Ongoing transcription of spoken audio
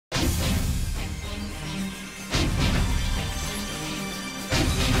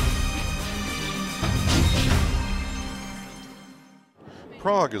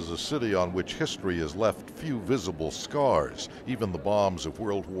Prague is a city on which history has left few visible scars. Even the bombs of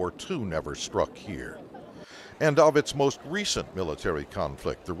World War II never struck here. And of its most recent military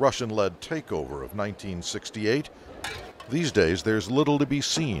conflict, the Russian-led takeover of 1968, these days there's little to be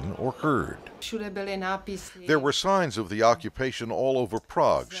seen or heard. There were signs of the occupation all over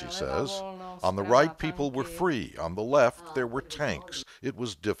Prague, she says. On the right, people were free. On the left, there were tanks. It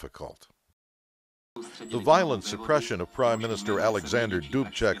was difficult. The violent suppression of Prime Minister Alexander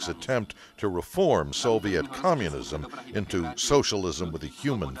Dubček's attempt to reform Soviet communism into socialism with a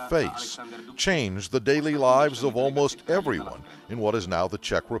human face changed the daily lives of almost everyone in what is now the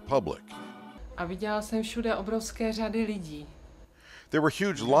Czech Republic. There were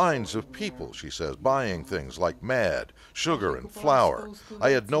huge lines of people, she says, buying things like mad, sugar and flour.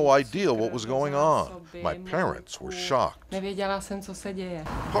 I had no idea what was going on. My parents were shocked.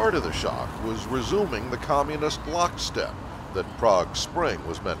 Part of the shock was resuming the communist lockstep that Prague Spring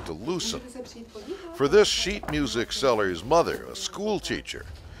was meant to loosen. For this sheet music seller's mother, a school teacher,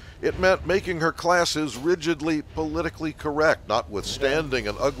 it meant making her classes rigidly politically correct, notwithstanding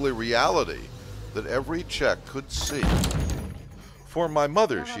an ugly reality that every Czech could see. For my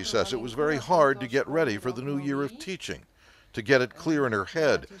mother, she says, it was very hard to get ready for the new year of teaching, to get it clear in her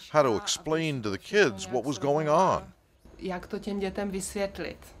head how to explain to the kids what was going on.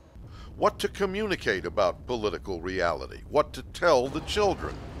 What to communicate about political reality, what to tell the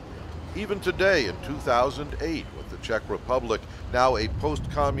children. Even today, in 2008, with the Czech Republic now a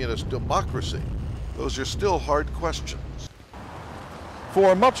post-communist democracy, those are still hard questions.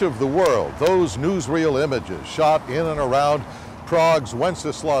 For much of the world, those newsreel images shot in and around Prague's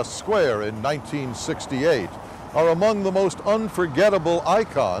Wenceslas Square in 1968 are among the most unforgettable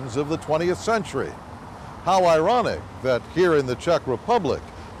icons of the 20th century. How ironic that here in the Czech Republic,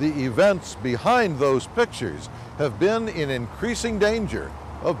 the events behind those pictures have been in increasing danger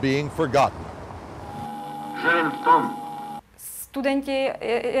of being forgotten.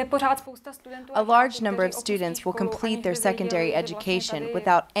 A large number of students will complete their secondary education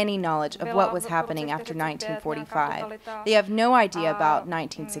without any knowledge of what was happening after 1945. They have no idea about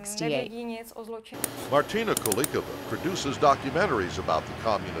 1968. Martina Kolikova produces documentaries about the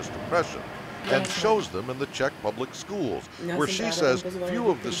communist oppression and shows them in the Czech public schools, where she says few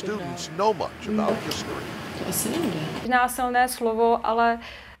of the students know much about history.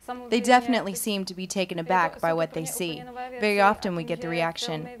 They definitely seem to be taken aback by what they see. Very often we get the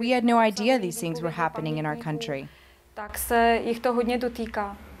reaction, we had no idea these things were happening in our country.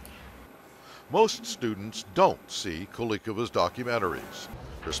 Most students don't see Kolikova's documentaries.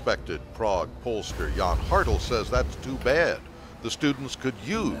 Respected Prague pollster Jan Hartl says that's too bad. The students could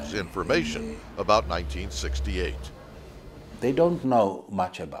use information about 1968. They don't know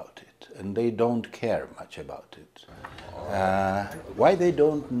much about it, and they don't care much about it. Why they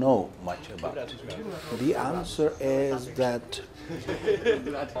don't know much about it? The answer is that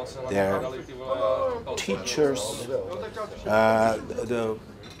their teachers,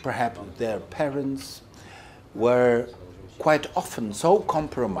 perhaps their parents, were quite often so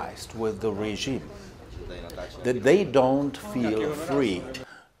compromised with the regime that they don't feel free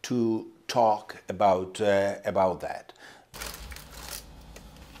to talk about that.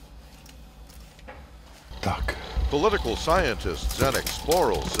 Political scientist Zdeněk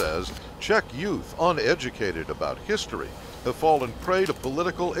Sporel says Czech youth uneducated about history have fallen prey to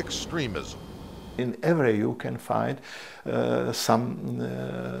political extremism. In every you can find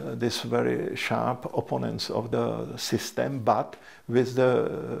this very sharp opponents of the system, but with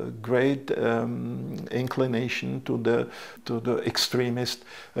the great inclination to the extremist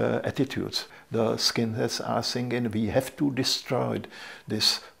attitudes. The skinheads are thinking we have to destroy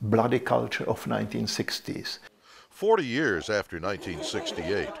this bloody culture of 1960s. 40 years after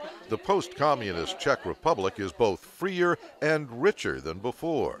 1968, the post-communist Czech Republic is both freer and richer than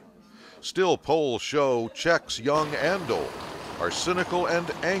before. Still, polls show Czechs, young and old, are cynical and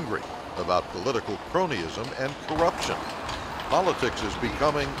angry about political cronyism and corruption. Politics is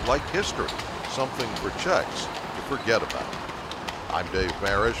becoming, like history, something for Czechs to forget about. I'm Dave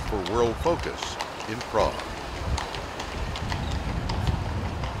Marash for Worldfocus in Prague.